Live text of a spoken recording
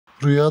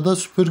Rüyada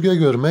süpürge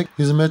görmek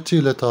hizmetçi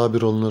ile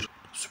tabir olunur.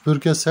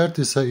 Süpürge sert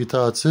ise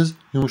itaatsiz,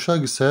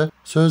 yumuşak ise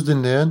söz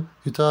dinleyen,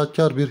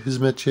 itaatkâr bir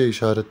hizmetçiye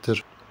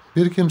işarettir.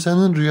 Bir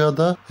kimsenin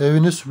rüyada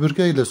evini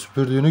süpürge ile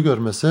süpürdüğünü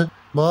görmesi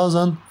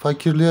bazen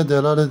fakirliğe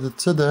delalet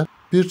etse de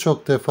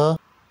birçok defa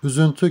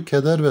üzüntü,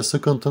 keder ve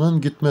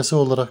sıkıntının gitmesi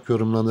olarak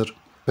yorumlanır.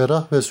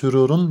 Ferah ve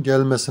sürurun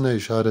gelmesine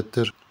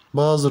işarettir.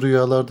 Bazı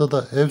rüyalarda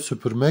da ev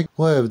süpürmek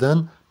o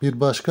evden bir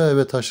başka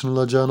eve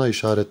taşınılacağına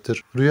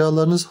işarettir.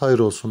 Rüyalarınız hayır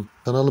olsun.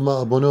 Kanalıma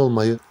abone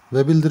olmayı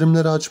ve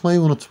bildirimleri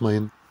açmayı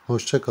unutmayın.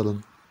 Hoşça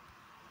kalın.